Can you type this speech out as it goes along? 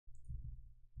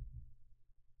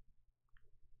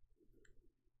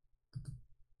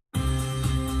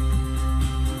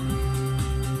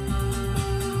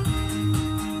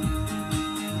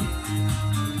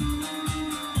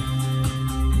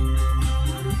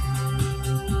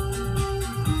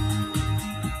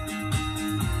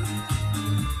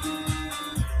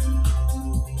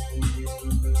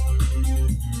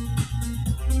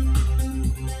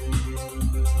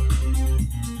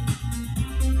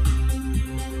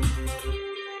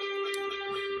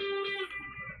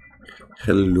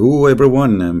Hello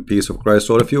everyone, and peace of Christ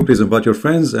to all of you. Please invite your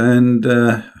friends, and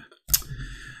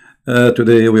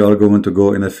today we are going to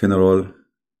go in a funeral.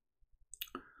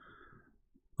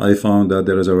 I found that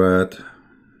there is a rat,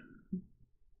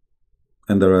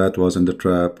 and the rat was in the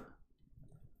trap,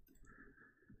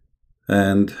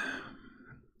 and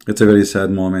it's a very sad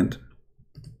moment.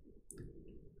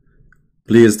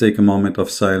 Please take a moment of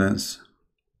silence.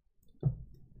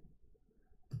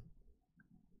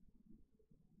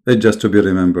 It's just to be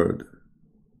remembered.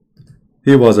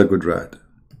 He was a good rat.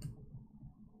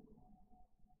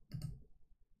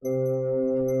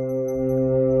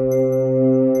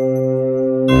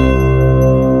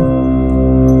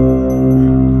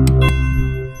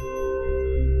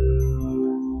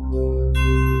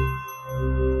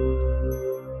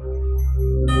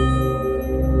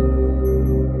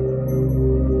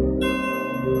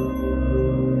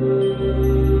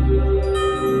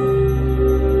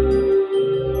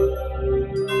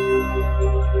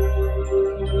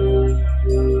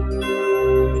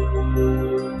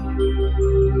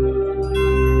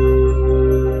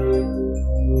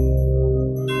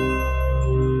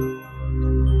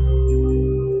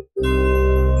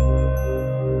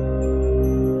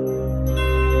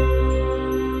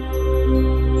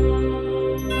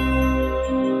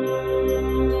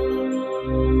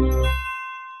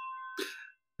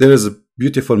 There is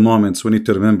beautiful moments we need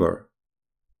to remember.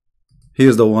 He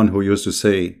is the one who used to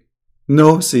say,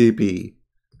 "No CP."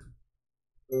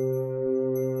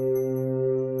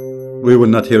 We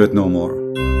will not hear it no more.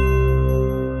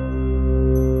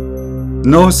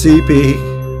 No CP.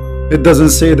 It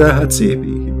doesn't say that,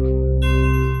 CP.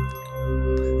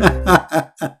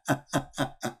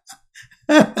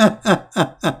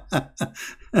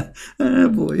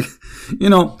 Boy. You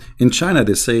know, in China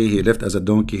they say he left as a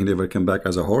donkey, he never came back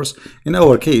as a horse. In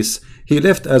our case, he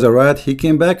left as a rat, he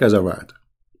came back as a rat.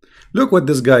 Look what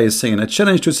this guy is saying. A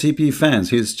challenge to CP fans.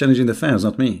 He's challenging the fans,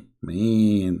 not me.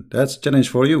 Man, that's a challenge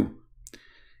for you.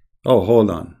 Oh,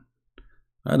 hold on.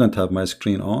 I don't have my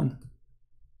screen on.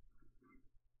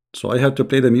 So I have to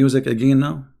play the music again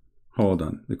now? Hold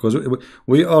on. Because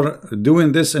we are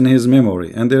doing this in his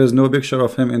memory, and there is no picture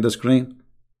of him in the screen.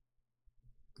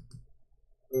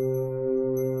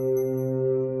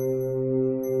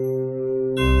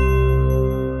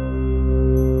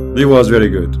 He was very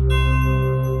good.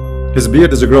 His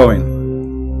beard is growing.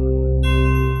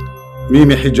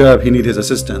 Mimi Hijab, he need his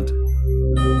assistant.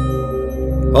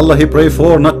 Allah he pray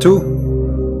for, not two.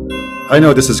 I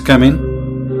know this is coming.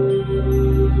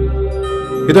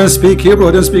 He doesn't speak Hebrew,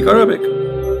 he doesn't speak Arabic.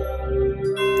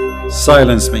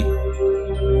 Silence me.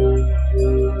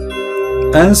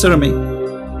 Answer me.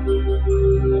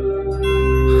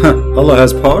 Allah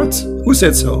has parts? Who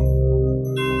said so?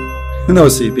 No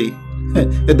CP.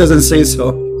 It doesn't say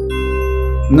so.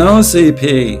 No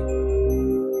CP.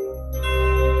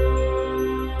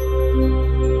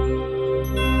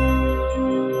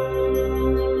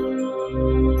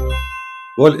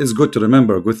 Well, it's good to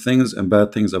remember good things and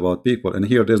bad things about people, and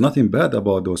here there's nothing bad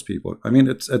about those people. I mean,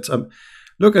 it's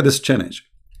look at this challenge.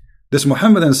 This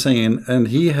Muhammadan saying, and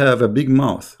he have a big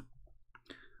mouth.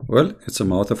 Well, it's a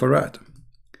mouth of a rat.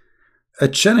 A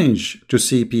challenge to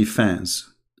CP fans.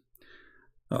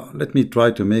 Let me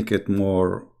try to make it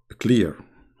more clear.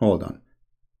 Hold on.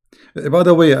 By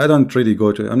the way, I don't really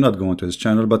go to, I'm not going to his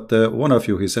channel, but one of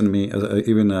you, he sent me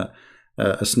even a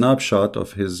snapshot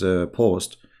of his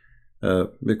post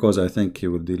because I think he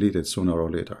will delete it sooner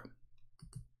or later.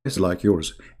 It's like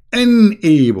yours.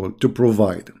 Unable to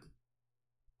provide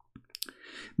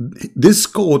this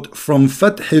quote from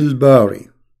Fath al-Bari.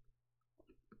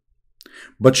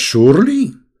 But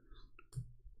surely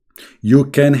you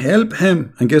can help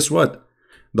him. And guess what?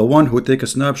 The one who take a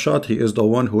snapshot, he is the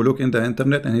one who look in the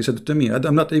internet, and he said to me,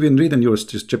 I'm not even reading your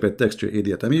stupid text, you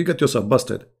idiot. I mean, you get yourself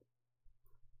busted.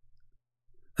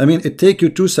 I mean, it take you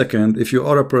 2 seconds if you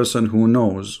are a person who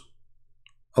knows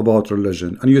about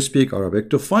religion and you speak Arabic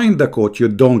to find the quote, you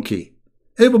donkey.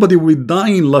 Everybody will be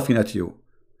dying laughing at you.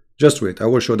 Just wait, I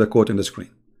will show the quote in the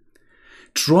screen.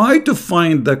 Try to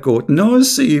find the quote. No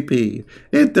CP.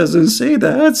 It doesn't say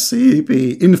that,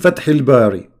 CP. In Fath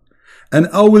al-Bari. And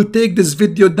I will take this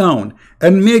video down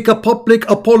and make a public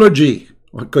apology.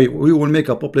 Okay, we will make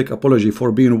a public apology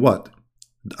for being what?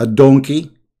 A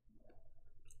donkey?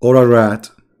 Or a rat?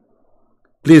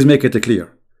 Please make it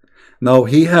clear. Now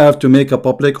he have to make a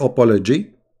public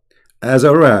apology as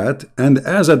a rat and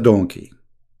as a donkey.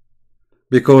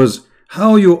 Because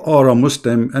how you are a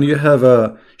Muslim and you have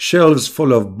shelves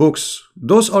full of books,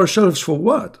 those are shelves for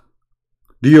what?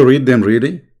 Do you read them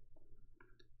really?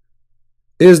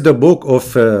 Is the book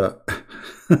of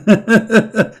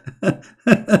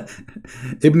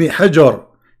Ibn Hajar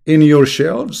in your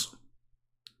shelves?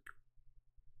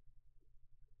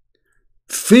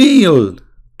 Fail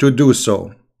to do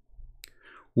so,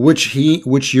 which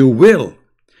you will,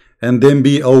 and then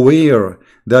be aware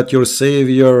that your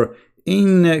Savior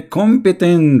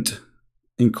incompetent,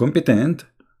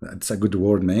 that's a good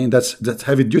word, man, that's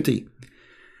heavy duty,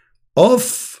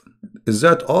 off, is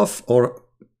that off or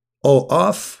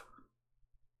off?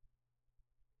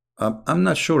 I'm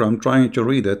not sure, I'm trying to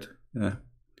read it.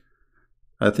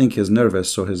 I think he's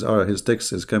nervous, so his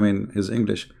text is coming, his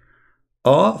English.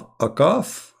 Off, a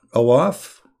cough,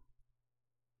 awaf,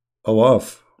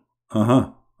 awaf.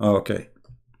 Okay.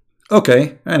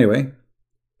 Okay, anyway,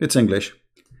 it's English.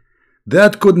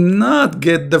 That could not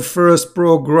get the first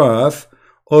paragraph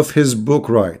of his book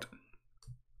right.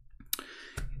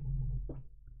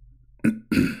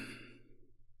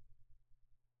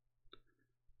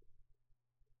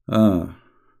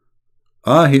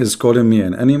 He is calling me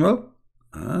an animal.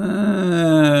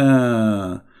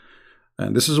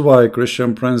 And this is why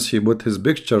Christian Prince, he put his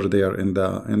picture there in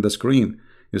the screen.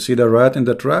 You see the rat in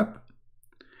the trap?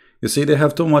 You see, they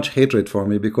have too much hatred for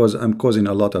me because I'm causing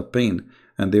a lot of pain,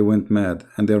 and they went mad,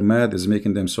 and their mad is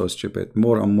making them so stupid,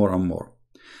 more and more and more.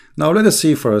 Now let us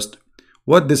see first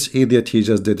what this idiot he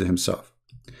just did himself.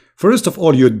 First of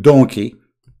all, you donkey,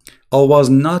 I was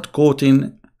not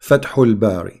quoting Fathul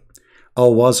Bari. I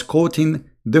was quoting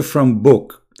different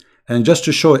book. And just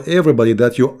to show everybody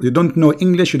that you don't know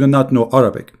English, you do not know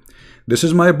Arabic. This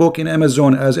is my book in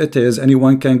Amazon as it is,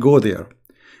 anyone can go there.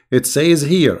 It says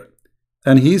here,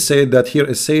 and he said that here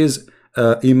it says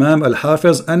Imam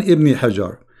al-Hafiz and Ibn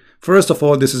Hajar. First of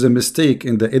all, this is a mistake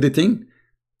in the editing.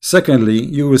 Secondly,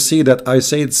 you will see that I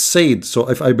said said. So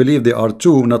if I believe they are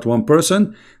two, not one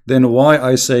person, then why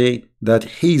I say that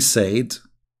he said,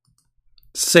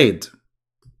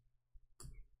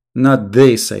 not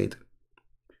they said.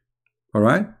 All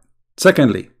right.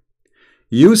 Secondly,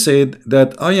 you said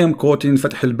that I am quoting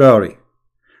Fath al-Bari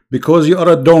because you are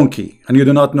a donkey and you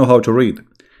do not know how to read.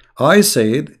 I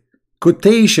said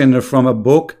quotation from a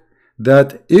book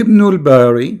that Ibn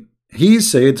al-Bari, he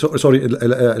said,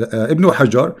 Ibn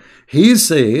Hajar, he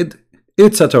said,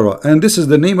 etc. And this is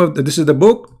the name of this is the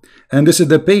book, and this is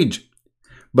the page.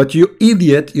 But you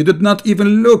idiot, you did not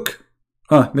even look.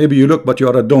 Maybe you look, but you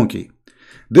are a donkey.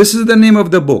 This is the name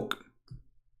of the book.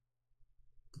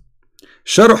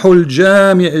 شرح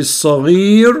الجامع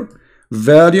الصغير,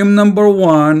 volume number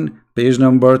 1, page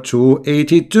number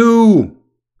 282.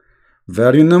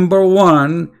 Volume number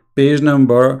 1, page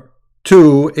number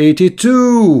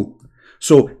 282.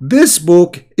 So this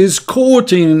book is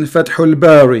quoting Fathul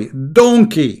Bari,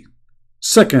 donkey.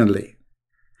 Secondly,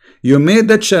 you made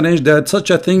the challenge that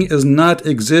such a thing is not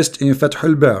exist in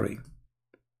Fathul Bari.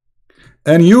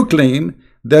 And you claim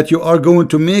that you are going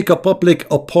to make a public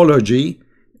apology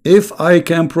if I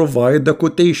can provide the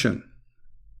quotation.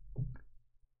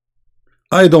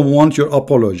 I don't want your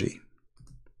apology.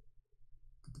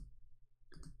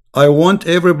 I want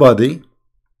everybody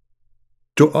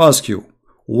to ask you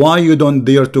why you don't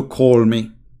dare to call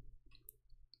me.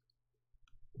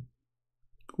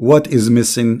 What is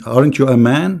missing? Aren't you a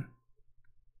man?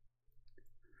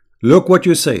 Look what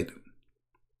you said.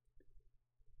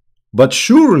 But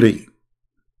surely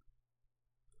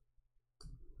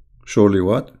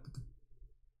what?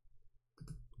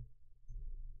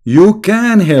 You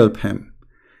can help him.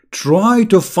 Try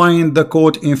to find the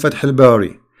quote in Fath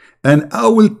al-Bari, and I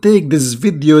will take this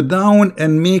video down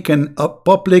and make a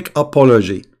public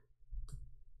apology.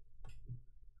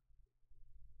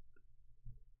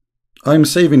 I'm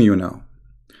saving you now.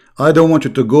 I don't want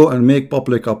you to go and make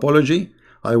public apology.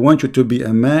 I want you to be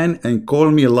a man and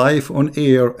call me live on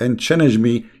air and challenge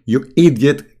me, you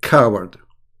idiot coward.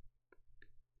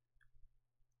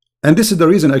 And this is the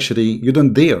reason actually you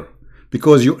don't dare,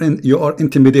 because you are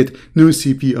intimidated. No,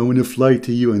 CP, I want to fly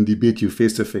to you and debate you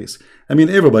face to face. I mean,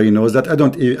 everybody knows that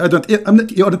you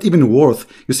are not even worth.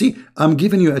 You see, I'm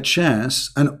giving you a chance,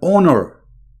 an honor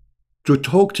to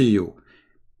talk to you.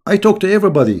 I talk to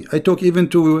everybody. I talk even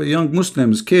to young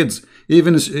Muslims, kids,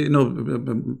 even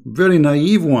very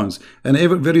naive ones, and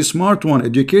very smart one,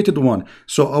 educated one.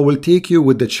 So I will take you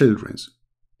with the children's.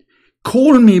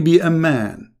 Call me, be a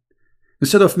man.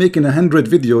 Instead of making 100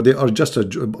 video, they are just a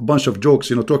bunch of jokes,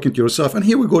 talking to yourself. And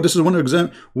here we go. This is one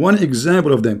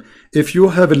example of them. If you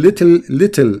have a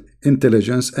little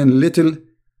intelligence and little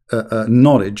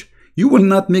knowledge, you will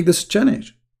not make this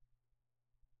challenge.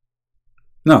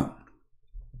 Now,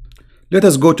 let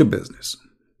us go to business.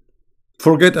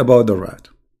 Forget about the rat.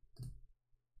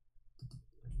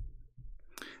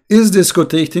 Is this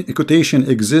quotation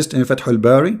exist in Fath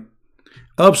al-Bari?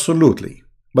 Absolutely.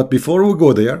 But before we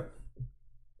go there,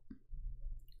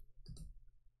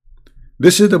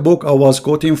 this is the book I was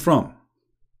quoting from.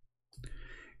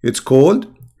 It's called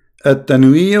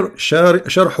التنوير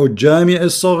شرح الجامع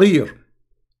الصغير.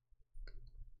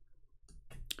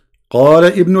 قال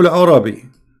ابن العربي,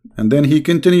 and then he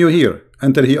continue here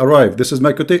until he arrived. This is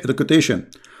my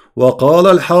quotation. وقال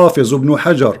الحافظ ابن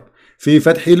حجر في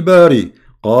فتح الباري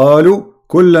قالوا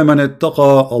كل من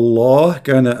اتقى الله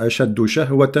كان أشد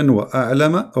شهوة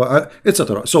وأعلم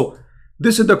etc. So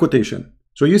this is the quotation.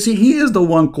 So you see, he is the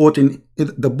one quoting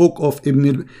the book of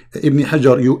Ibn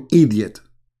Hajar, you idiot.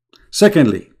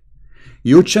 Secondly,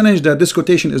 you challenge that this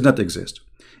quotation does not exist.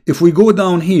 If we go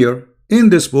down here in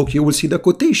this book, you will see the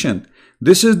quotation.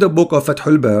 This is the book of Fath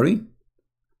al-Bari,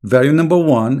 volume number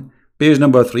 1, page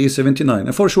number 379.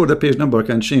 And for sure the page number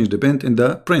can change depending in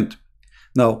the print.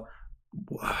 Now,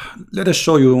 let us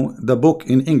show you the book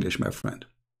in English, my friend,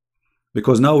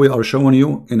 because now we are showing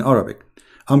you in Arabic.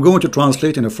 I'm going to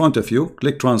translate in front of you.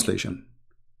 Click translation.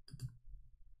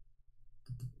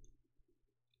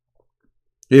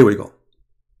 Here we go.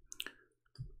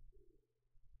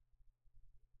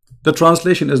 The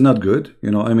translation is not good,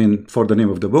 you know, I mean, for the name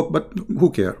of the book, but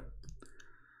who cares?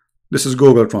 This is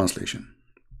Google translation.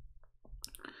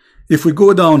 If we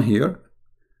go down here,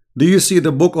 do you see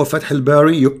the book of Fath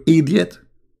al-Bari, you idiot?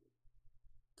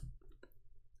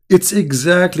 It's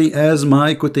exactly as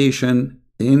my quotation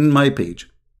in my page.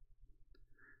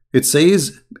 It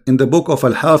says in the book of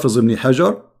Al-Hafiz ibn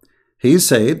Hajar, he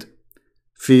said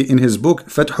in his book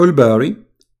Fath al-Bari,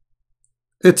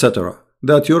 etc.,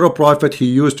 that you're a prophet, he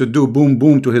used to do boom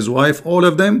boom to his wife, all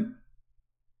of them.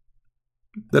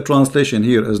 The translation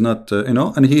here is not, you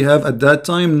know, and he have at that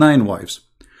time 9 wives.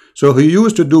 So he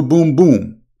used to do boom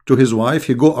boom to his wife.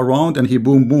 He go around and he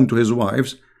boom boom to his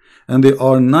wives, and there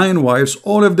are 9 wives,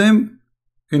 all of them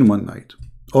in one night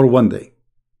or one day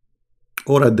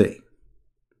or a day.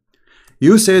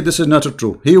 You say this is not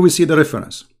true. Here we see the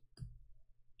reference.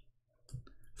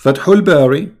 Fath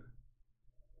al-Bari,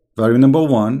 volume number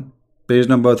 1, page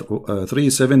number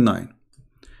 379.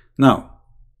 Now,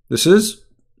 this is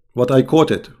what I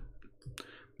quoted.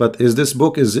 But is this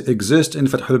book exist in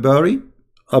Fath al-Bari?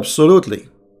 Absolutely.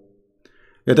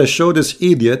 Let us show this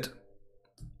idiot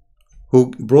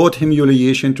who brought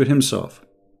humiliation to himself.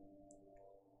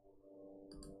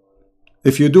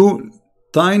 If you do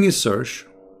tiny search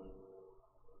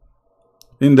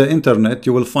in the internet,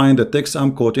 you will find the text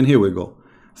I'm quoting. Here we go.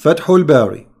 Fath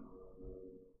al-Bari.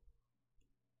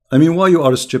 I mean, why you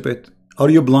are stupid? Are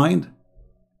you blind?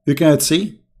 You cannot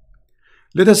see?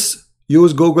 Let us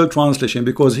use Google translation,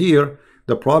 because here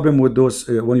the problem with those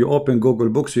when you open Google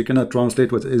Books, you cannot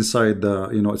translate what's inside the,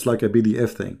 you know, it's like a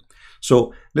PDF thing.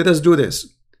 So let us do this.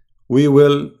 We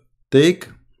will take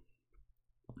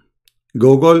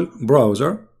Google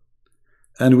browser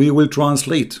and we will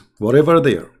translate whatever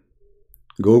there.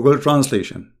 Google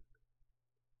translation.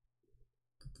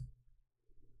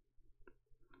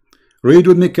 Read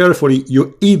with me carefully,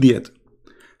 you idiot.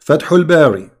 Fath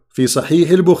al-Bari fi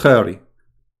Sahih al-Bukhari,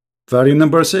 volume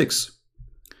number 6.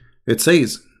 It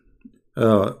says,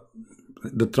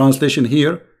 the translation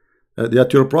here,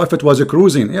 that your prophet was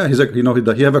cruising. Yeah, he's a, you know,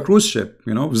 he have a cruise ship,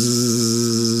 you know,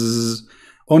 zzz,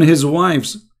 on his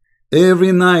wives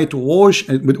every night, wash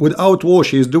without wash.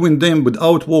 He's doing them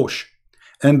without wash,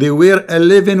 and they were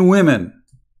 11 women.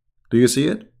 Do you see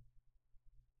it?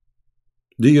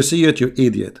 Do you see it, you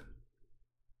idiot?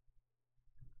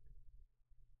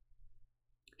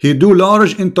 He do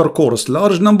large intercourse,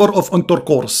 large number of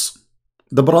intercourse.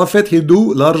 The prophet, he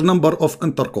do large number of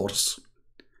intercourse.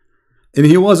 And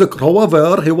he was,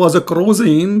 however, he was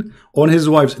cruising on his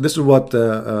wives. This is what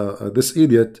this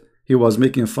idiot, he was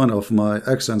making fun of my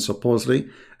accent, supposedly.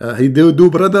 He do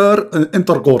brother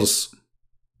intercourse.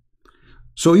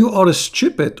 So you are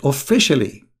stupid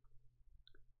officially.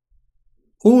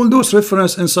 All those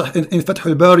references in Fath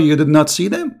al-Bari, you did not see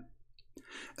them?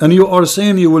 And you are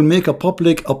saying you will make a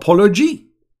public apology?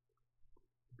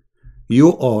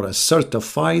 You are a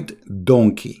certified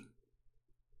donkey.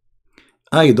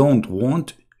 I don't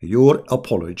want your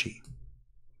apology.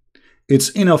 It's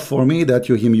enough for me that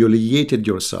you humiliated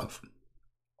yourself.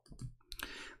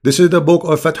 This is the book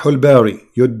of Fath al-Bari,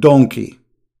 you donkey.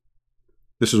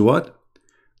 This is what?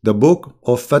 The book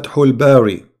of Fath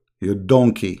al-Bari, you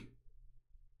donkey.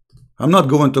 I'm not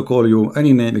going to call you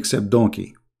any name except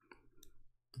donkey.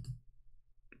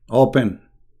 Open.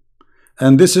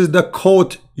 And this is the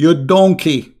quote, you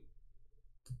donkey.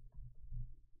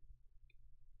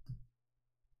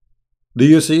 Do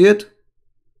you see it?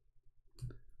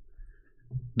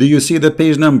 Do you see the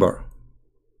page number?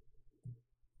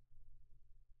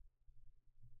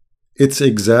 It's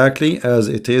exactly as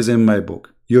it is in my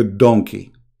book. You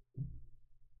donkey.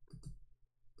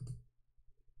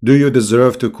 Do you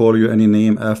deserve to call you any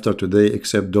name after today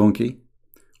except donkey?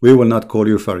 We will not call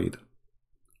you Farid.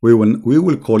 We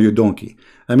will call you donkey.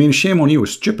 I mean, shame on you,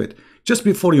 stupid. Just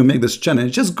before you make this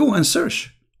challenge, just go and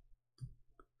search.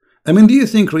 I mean, do you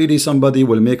think really somebody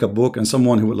will make a book and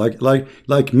someone who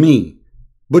like me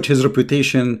put his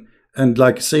reputation and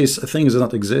like says things that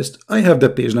don't exist? I have the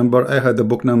page number, I have the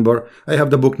book number, I have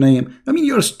the book name. I mean,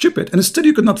 you're stupid, and still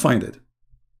you could not find it.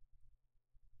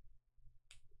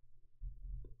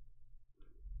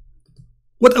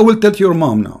 What I will tell to your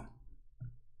mom now?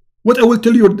 What I will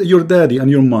tell your daddy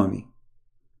and your mommy?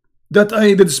 That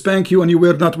I did spank you and you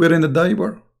were not wearing a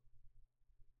diaper?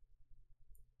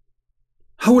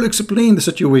 How will explain the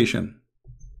situation?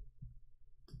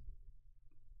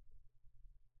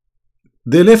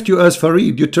 They left you as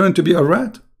Farid. You turned to be a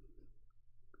rat.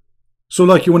 So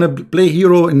like you want to play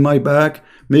hero in my back,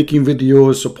 making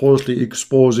videos, supposedly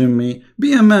exposing me.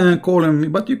 Be a man calling me,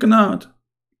 but you cannot.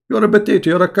 You're a potato.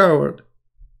 You're a coward.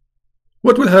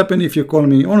 What will happen if you call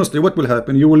me? Honestly, what will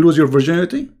happen? You will lose your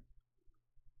virginity?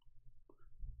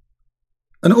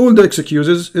 And all the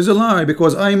excuses is a lie,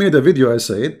 because I made a video. I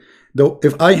said, though,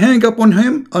 if I hang up on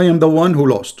him, I am the one who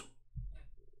lost.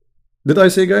 Did I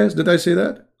say, guys? Did I say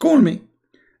that? Call me.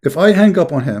 If I hang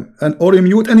up on him and or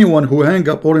mute anyone who hang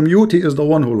up or mute, he is the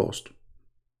one who lost.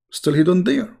 Still, he don't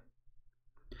dare.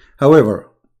 However,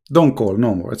 don't call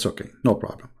no more. It's okay, no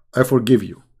problem. I forgive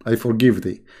you. I forgive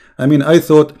thee. I mean, I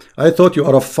thought you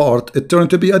are a fart. It turned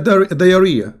to be a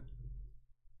diarrhea.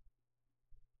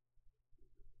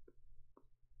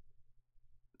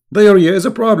 Diarrhea is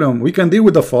a problem. We can deal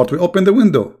with the fart. We open the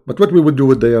window. But what we would do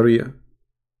with diarrhea?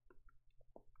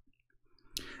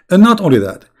 And not only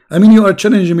that. I mean, you are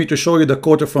challenging me to show you the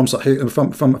quote from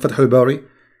Fath al-Bari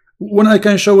when I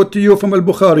can show it to you from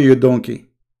al-Bukhari, you donkey.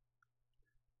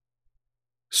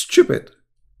 Stupid.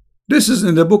 This is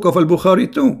in the book of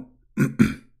al-Bukhari too.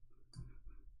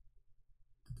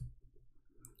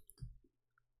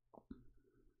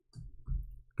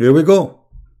 Here we go.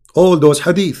 All those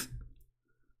hadith.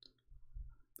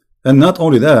 And not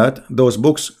only that, those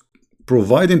books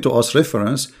providing to us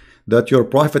reference that your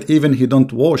prophet, even he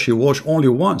don't wash, he wash only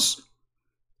once.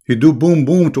 He do boom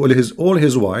boom to all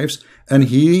his wives, and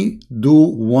he do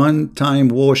one time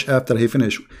wash after he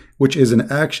finish, which is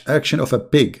an action of a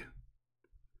pig.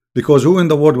 Because who in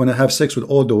the world want to have sex with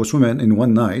all those women in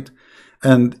one night,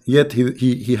 and yet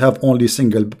he have only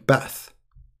single bath?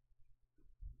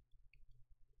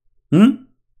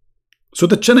 So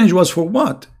the challenge was for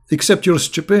what? Except your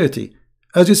stupidity.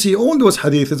 As you see, all those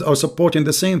hadiths are supporting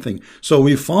the same thing. So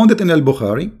we found it in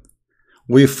al-Bukhari,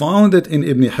 we found it in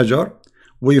Ibn Hajar,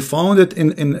 we found it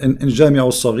in Jami'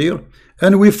 al-Saghir,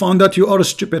 and we found that you are a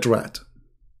stupid rat.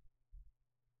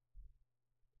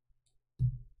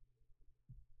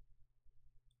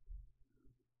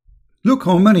 Look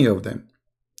how many of them.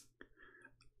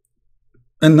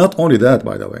 And not only that,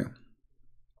 by the way.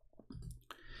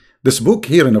 This book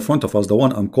here in the front of us, the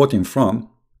one I'm quoting from,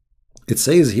 it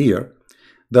says here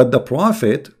that the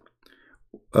prophet,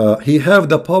 he have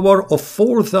the power of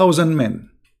 4,000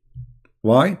 men.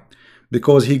 Why?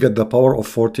 Because he got the power of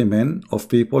 40 men, of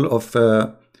people of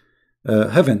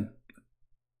heaven.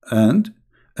 And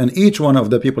each one of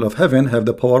the people of heaven have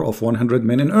the power of 100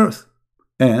 men in earth.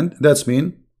 And that's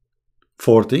mean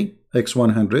 40 x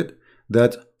 100,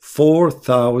 that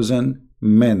 4,000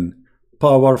 men.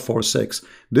 Power for sex.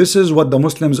 This is what the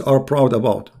Muslims are proud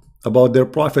about their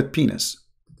prophet penis.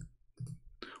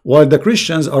 While the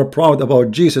Christians are proud about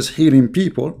Jesus healing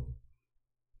people,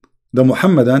 the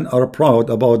Muhammadan are proud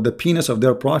about the penis of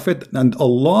their prophet, and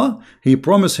Allah, he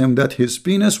promised him that his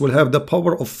penis will have the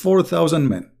power of 4,000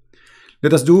 men.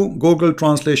 Let us do Google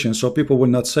translation so people will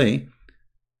not say,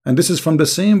 and this is from the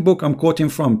same book I'm quoting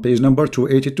from, page number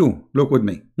 282. Look with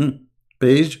me.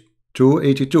 Page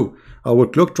 282. I will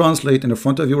click translate in the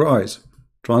front of your eyes.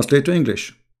 Translate to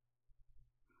English.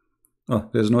 Oh,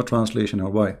 there's no translation.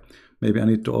 Or why? Maybe I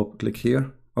need to click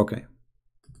here. Okay.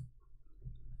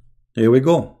 Here we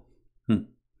go.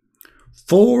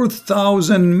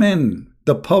 4,000 men.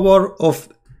 The power of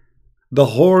the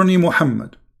horny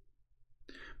Muhammad.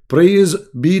 Praise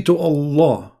be to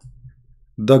Allah,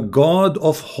 the God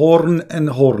of horn and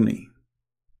horny.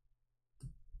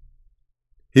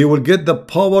 He will get the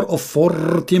power of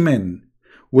 40 men,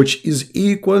 which is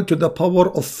equal to the power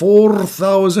of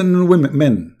 4,000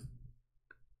 men.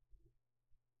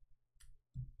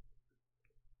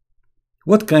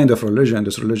 What kind of religion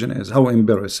this religion is? How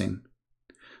embarrassing.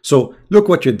 So look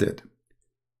what you did.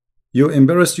 You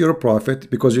embarrassed your prophet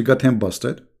because you got him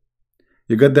busted.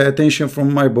 You got the attention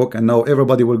from my book, and now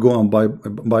everybody will go and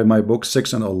buy my book,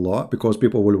 Sex and Allah, because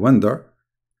people will wonder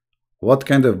what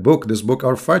kind of book this book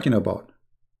are fighting about.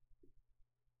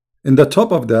 In the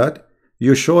top of that,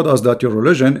 you showed us that your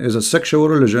religion is a sexual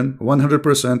religion,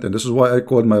 100%, and this is why I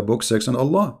called my book Sex and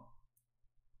Allah.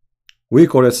 We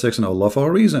call it Sex and Allah for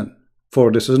a reason,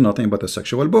 for this is nothing but a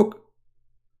sexual book.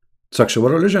 Sexual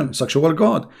religion, sexual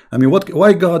God. I mean,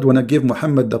 why God wanna give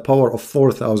Muhammad the power of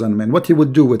 4,000 men? What he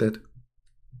would do with it?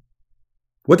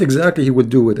 What exactly he would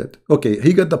do with it? Okay,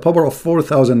 he got the power of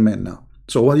 4,000 men now.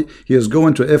 So what he is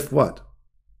going to F what?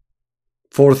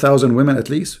 4,000 women at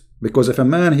least? Because if a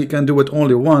man, he can do it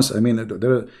only once. I mean, a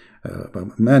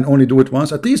man only do it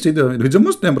once. At least he's a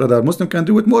Muslim, brother. Muslim can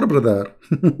do it more, brother.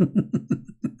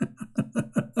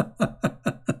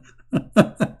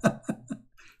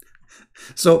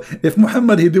 So if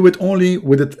Muhammad, he do it only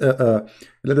with it,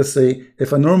 let us say,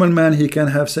 if a normal man, he can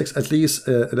have sex at least,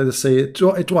 let us say,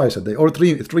 twice a day or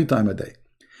three times a day.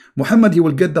 Muhammad, he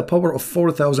will get the power of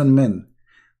 4,000 men.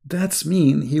 That's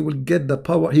mean he will get the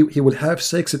power, he will have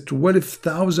sex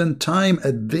 12,000 times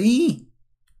a day.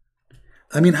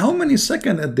 I mean, how many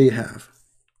seconds a day have?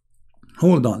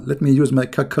 Hold on, let me use my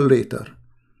calculator.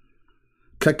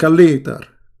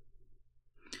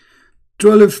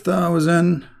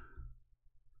 12,000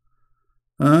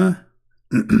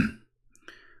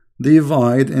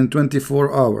 divide in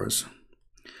 24 hours.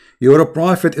 Your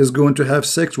prophet is going to have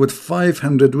sex with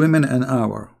 500 women an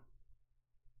hour.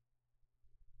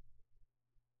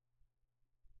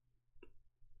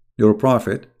 Your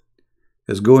prophet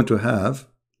is going to have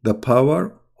the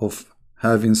power of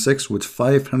having sex with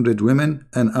 500 women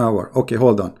an hour. Okay,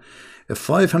 hold on. If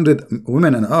 500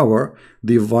 women an hour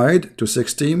divide to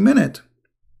 60 minutes,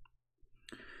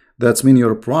 that's mean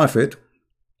your prophet,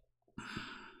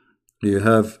 you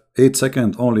have 8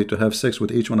 seconds only to have sex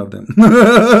with each one of them.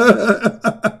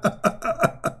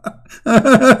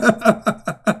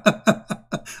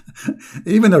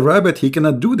 Even a rabbit, he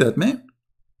cannot do that, man.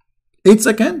 8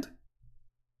 seconds?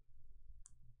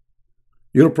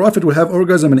 Your prophet will have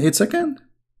orgasm in 8 seconds?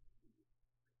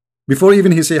 Before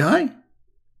even he say hi?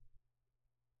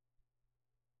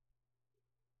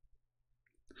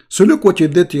 So look what you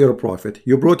did to your prophet.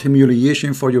 You brought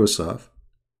humiliation for yourself.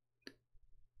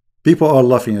 People are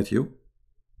laughing at you.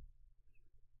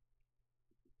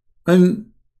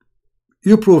 And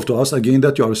you prove to us again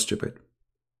that you are stupid.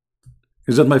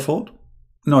 Is that my fault?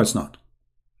 No, it's not.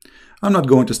 I'm not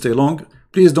going to stay long.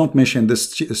 Please don't mention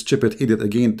this stupid idiot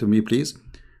again to me, please.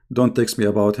 Don't text me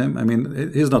about him. I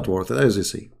mean, he's not worth it, as you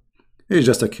see. He's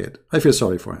just a kid. I feel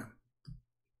sorry for him.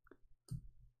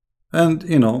 And,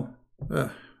 you know,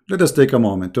 let us take a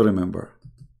moment to remember.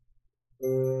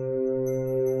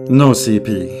 No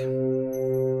CP.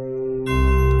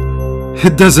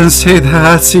 It doesn't say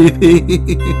that,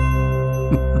 CP.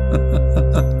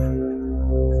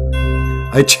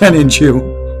 I challenge you.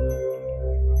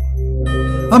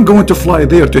 I'm going to fly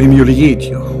there to humiliate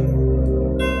you.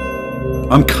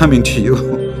 I'm coming to you.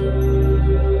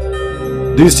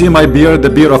 Do you see my beard, the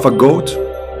beard of a goat?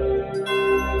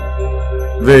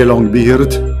 Very long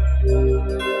beard.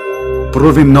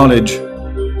 Proving knowledge.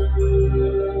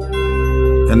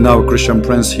 And now Christian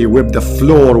Prince, he whipped the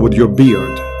floor with your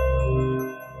beard.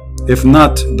 If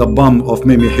not, the bum of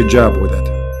Mimi hijab with it.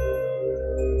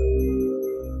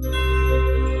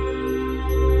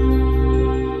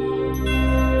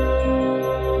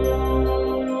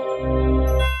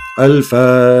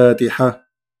 الفاتحة.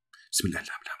 بسم الله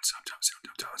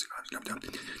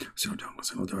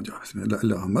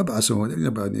اللهم ابعثه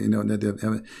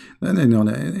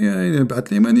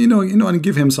and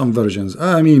give him some versions.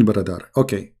 Ameen, brother.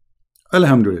 Okay.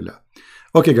 Alhamdulillah.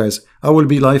 Okay, guys, I will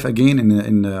be live again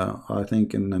in I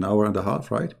think in an hour and a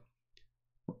half, right?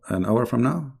 An hour from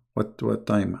now? What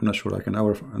time? I'm not sure. Like an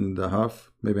hour and a half,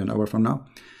 maybe an hour from now.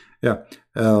 Yeah.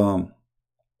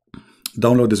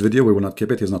 Download this video. We will not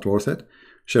keep it. It's not worth it.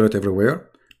 Share it everywhere.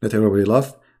 Let everybody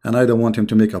laugh. And I don't want him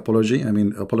to make apology. I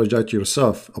mean, apologize to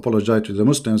yourself. Apologize to the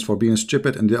Muslims for being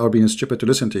stupid, and they are being stupid to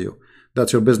listen to you.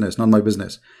 That's your business, not my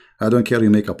business. I don't care. You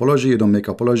make apology. You don't make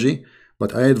apology.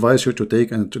 But I advise you to take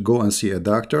and to go and see a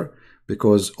doctor,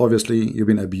 because obviously you've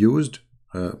been abused.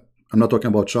 I'm not talking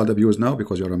about child abuse now,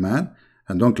 because you're a man.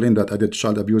 And don't claim that I did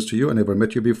child abuse to you. I never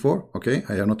met you before. Okay,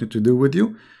 I have nothing to do with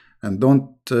you. And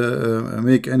don't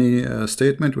make any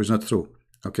statement which is not true.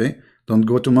 Okay, don't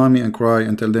go to mommy and cry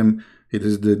and tell them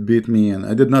did beat me and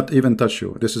I did not even touch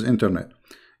you. This is internet.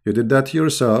 You did that to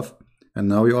yourself, and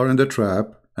now you are in the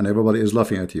trap, and everybody is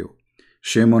laughing at you.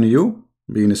 Shame on you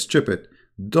being stupid.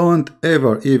 Don't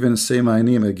ever even say my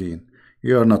name again.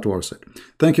 You are not worth it.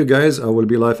 Thank you guys. I will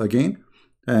be live again.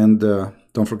 And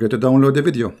don't forget to download the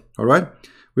video. All right.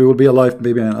 We will be alive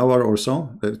maybe an hour or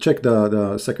so. Check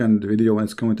the second video when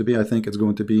it's going to be. I think it's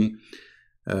going to be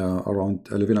around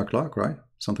 11 o'clock, right?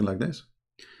 Something like this.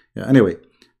 Yeah. Anyway,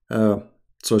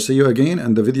 so see you again.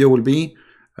 And the video will be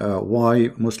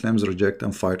why Muslims reject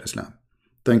and fight Islam.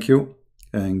 Thank you.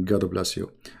 And God bless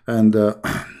you. And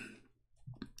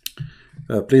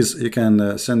please, you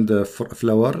can send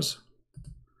flowers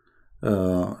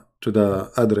to the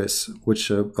address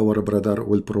which our brother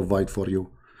will provide for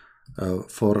you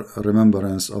for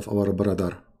remembrance of our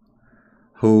brother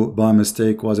who by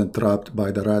mistake was entrapped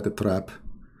by the rat trap.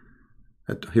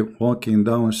 He walking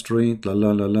down street, la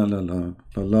la la la la la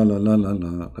la la la la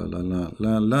la la la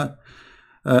la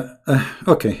la.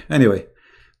 Okay, anyway,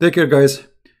 take care guys.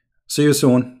 See you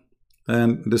soon.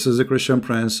 And this is the Christian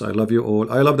Prince. I love you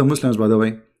all. I love the Muslims, by the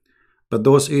way. But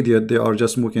those idiots, they are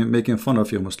just making fun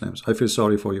of you Muslims. I feel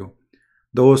sorry for you.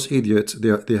 Those idiots,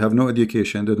 they have no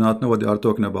education. They do not know what they are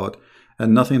talking about.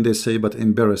 And nothing they say but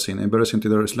embarrassing. Embarrassing to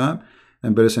their Islam,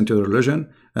 embarrassing to their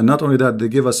religion. And not only that, they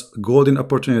give us golden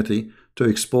opportunity to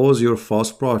expose your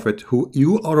false prophet who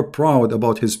you are proud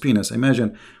about his penis.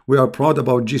 Imagine, we are proud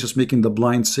about Jesus making the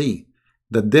blind see.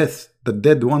 The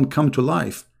dead one come to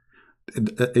life.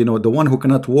 You know, the one who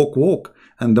cannot walk.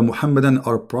 And the Muhammadan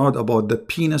are proud about the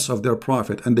penis of their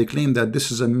prophet, and they claim that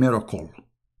this is a miracle.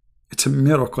 It's a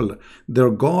miracle. Their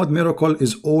God miracle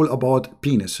is all about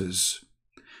penises.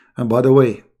 And by the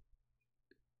way,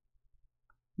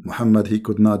 Muhammad, he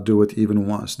could not do it even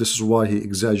once. This is why he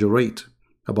exaggerates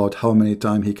about how many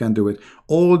times he can do it.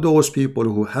 All those people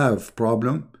who have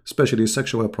problem, especially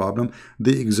sexual problem,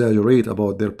 they exaggerate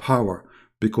about their power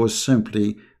because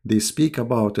simply they speak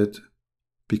about it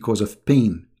because of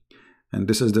pain. And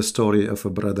this is the story of a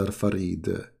brother Farid.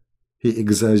 He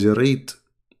exaggerates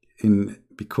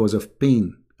because of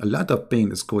pain. A lot of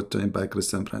pain is caused to him by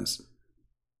Christian Prince.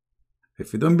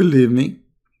 If you don't believe me,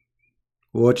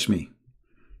 watch me.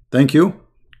 Thank you.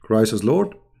 Christ is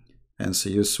Lord. And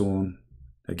see you soon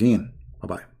again.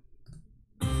 Bye-bye.